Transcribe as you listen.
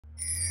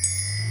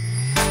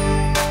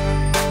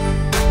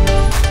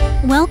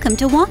Welcome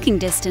to Walking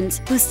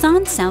Distance,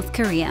 Busan, South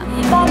Korea.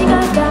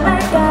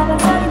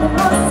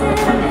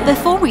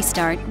 Before we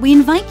start, we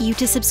invite you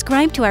to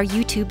subscribe to our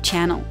YouTube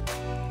channel.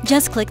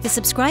 Just click the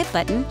subscribe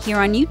button here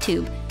on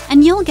YouTube,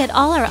 and you'll get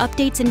all our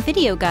updates and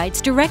video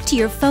guides direct to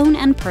your phone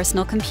and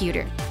personal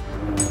computer.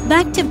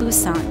 Back to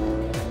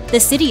Busan. The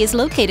city is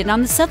located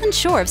on the southern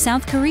shore of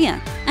South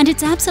Korea, and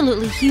it's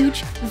absolutely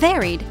huge,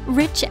 varied,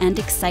 rich, and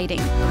exciting.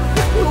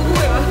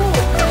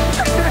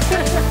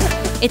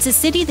 It's a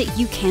city that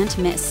you can't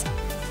miss.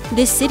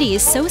 This city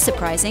is so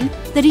surprising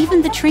that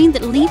even the train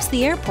that leaves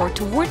the airport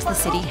towards the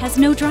city has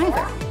no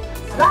driver.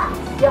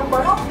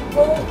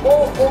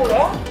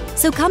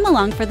 So come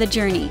along for the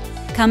journey.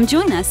 Come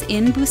join us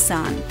in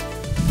Busan.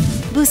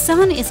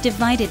 Busan is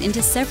divided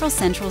into several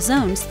central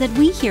zones that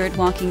we here at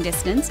Walking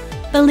Distance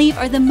believe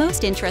are the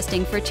most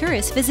interesting for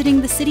tourists visiting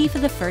the city for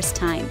the first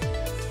time,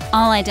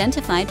 all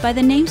identified by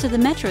the names of the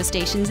metro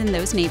stations in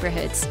those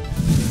neighborhoods.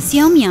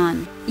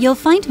 Seomyeon. You'll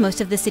find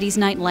most of the city's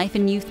nightlife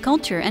and youth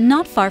culture, and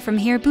not far from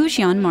here,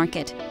 Bujeon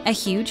Market, a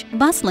huge,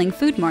 bustling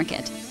food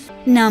market.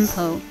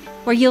 Nampo,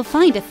 where you'll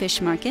find a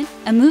fish market,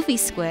 a movie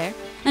square,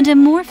 and a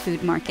more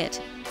food market.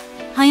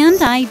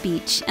 Haeundae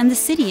Beach and the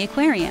city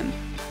aquarium.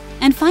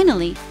 And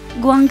finally,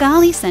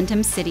 Gwangalli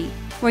Centum City,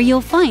 where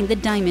you'll find the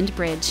Diamond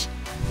Bridge.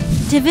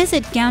 To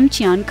visit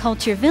Gamcheon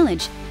Culture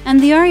Village and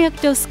the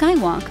Aryokdo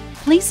Skywalk,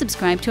 please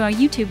subscribe to our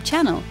YouTube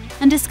channel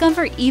and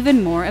discover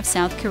even more of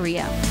South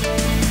Korea.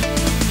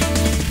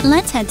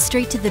 Let's head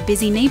straight to the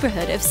busy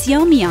neighborhood of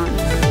Seomyeon.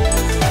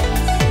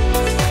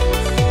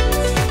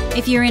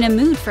 If you're in a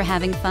mood for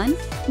having fun,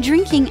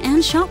 drinking,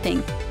 and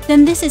shopping,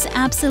 then this is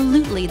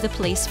absolutely the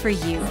place for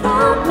you.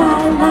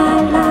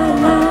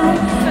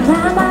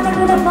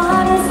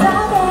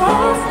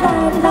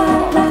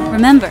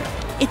 Remember,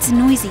 it's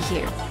noisy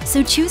here,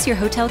 so choose your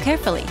hotel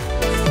carefully.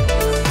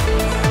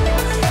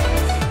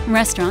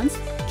 Restaurants,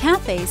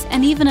 cafes,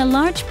 and even a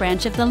large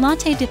branch of the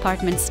latte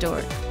department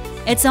store.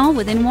 It's all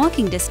within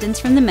walking distance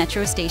from the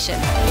metro station.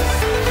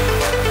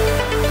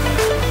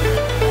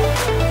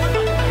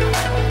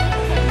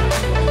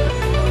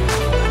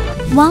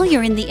 While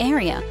you're in the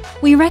area,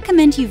 we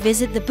recommend you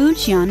visit the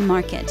Bujeon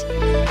Market.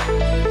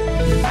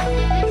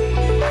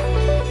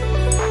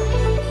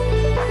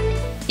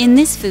 In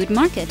this food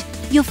market,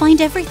 you'll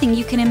find everything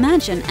you can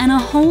imagine and a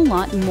whole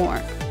lot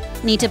more.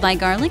 Need to buy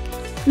garlic?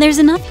 There's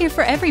enough here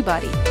for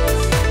everybody.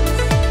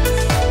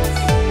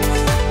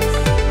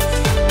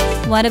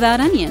 What about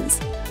onions?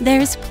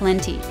 There's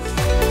plenty.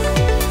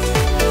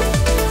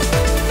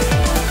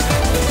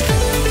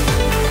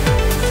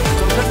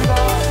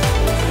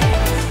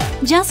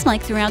 Just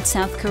like throughout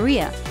South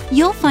Korea,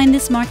 you'll find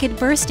this market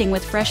bursting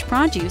with fresh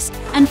produce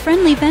and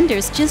friendly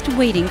vendors just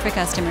waiting for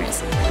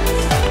customers.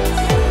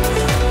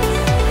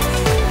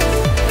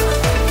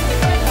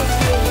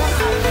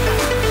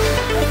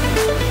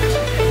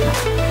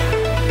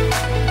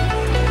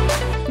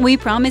 We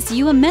promise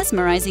you a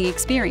mesmerizing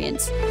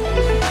experience.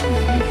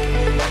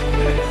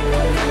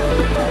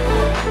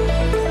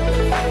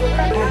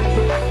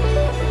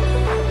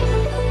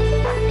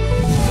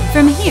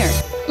 From here,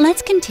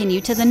 let's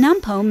continue to the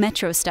Nampo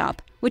metro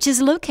stop, which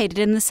is located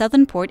in the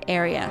southern port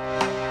area.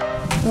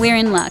 We're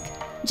in luck.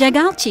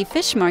 Jalachi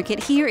fish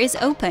market here is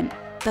open,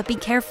 but be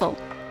careful.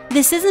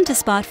 This isn't a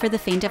spot for the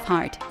faint of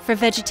heart, for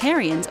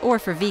vegetarians or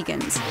for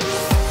vegans.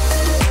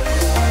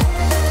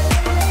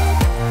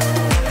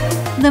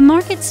 The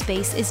market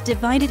space is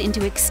divided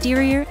into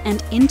exterior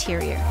and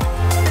interior.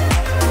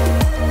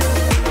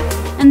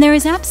 And there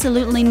is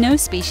absolutely no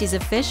species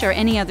of fish or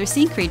any other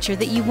sea creature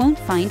that you won't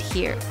find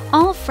here.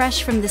 All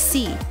fresh from the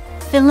sea,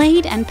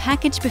 filleted and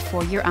packaged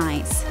before your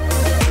eyes.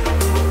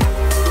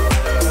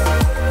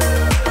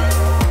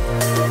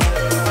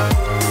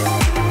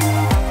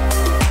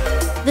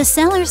 The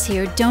sellers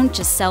here don't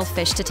just sell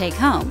fish to take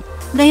home,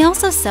 they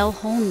also sell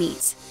whole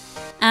meats.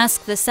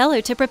 Ask the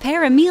seller to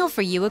prepare a meal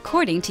for you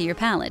according to your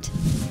palate.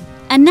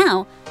 And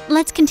now,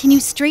 let's continue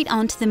straight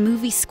on to the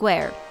movie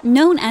square,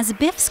 known as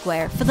Biff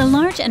Square for the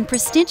large and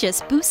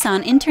prestigious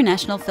Busan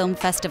International Film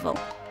Festival.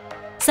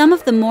 Some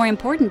of the more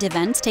important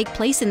events take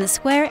place in the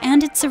square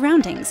and its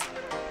surroundings.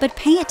 But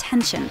pay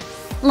attention,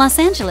 Los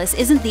Angeles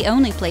isn't the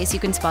only place you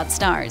can spot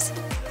stars.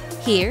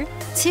 Here,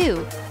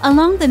 too,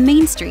 along the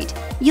main street,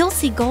 you'll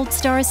see gold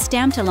stars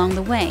stamped along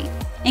the way,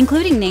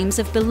 including names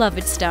of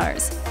beloved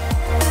stars.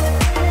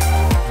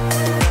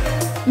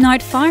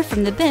 Not far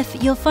from the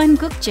Biff, you'll find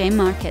Gukje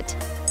Market.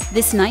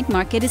 This night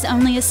market is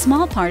only a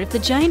small part of the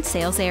giant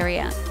sales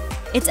area.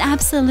 It's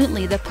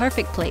absolutely the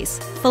perfect place,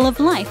 full of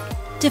life,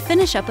 to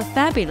finish up a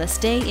fabulous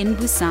day in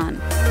Busan.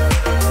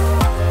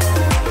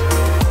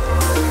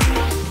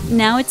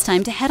 Now it's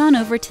time to head on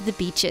over to the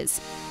beaches.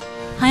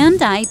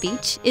 Haeundae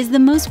Beach is the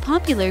most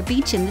popular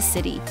beach in the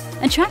city,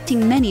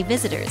 attracting many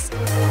visitors.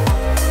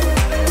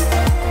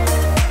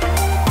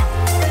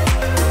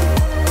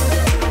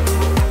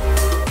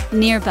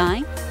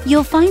 Nearby,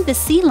 you'll find the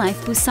Sea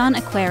Life Busan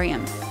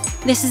Aquarium.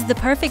 This is the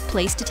perfect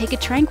place to take a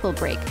tranquil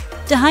break,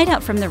 to hide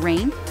out from the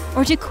rain,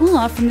 or to cool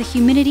off from the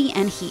humidity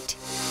and heat.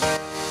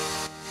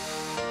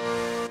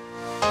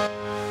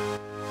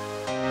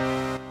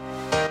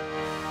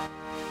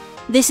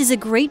 This is a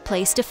great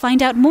place to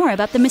find out more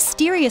about the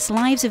mysterious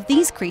lives of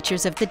these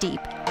creatures of the deep.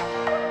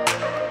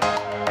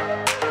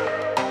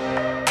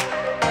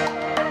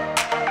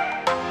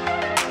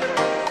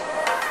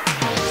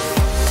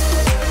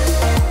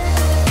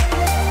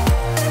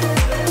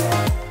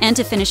 And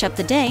to finish up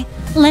the day,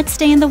 let's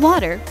stay in the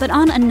water, but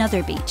on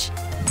another beach.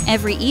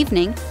 Every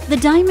evening, the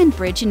Diamond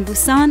Bridge in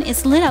Busan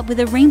is lit up with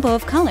a rainbow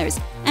of colors,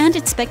 and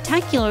its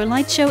spectacular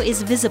light show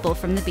is visible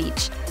from the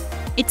beach.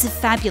 It's a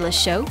fabulous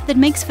show that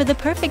makes for the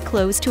perfect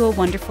close to a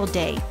wonderful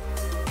day.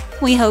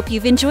 We hope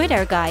you've enjoyed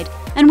our guide,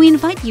 and we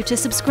invite you to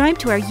subscribe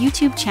to our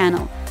YouTube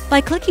channel by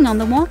clicking on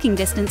the Walking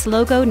Distance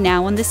logo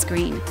now on the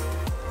screen.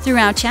 Through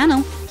our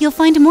channel, you'll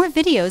find more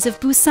videos of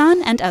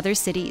Busan and other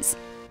cities.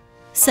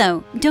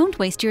 So, don't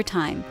waste your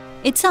time.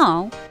 It's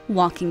all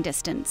walking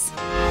distance.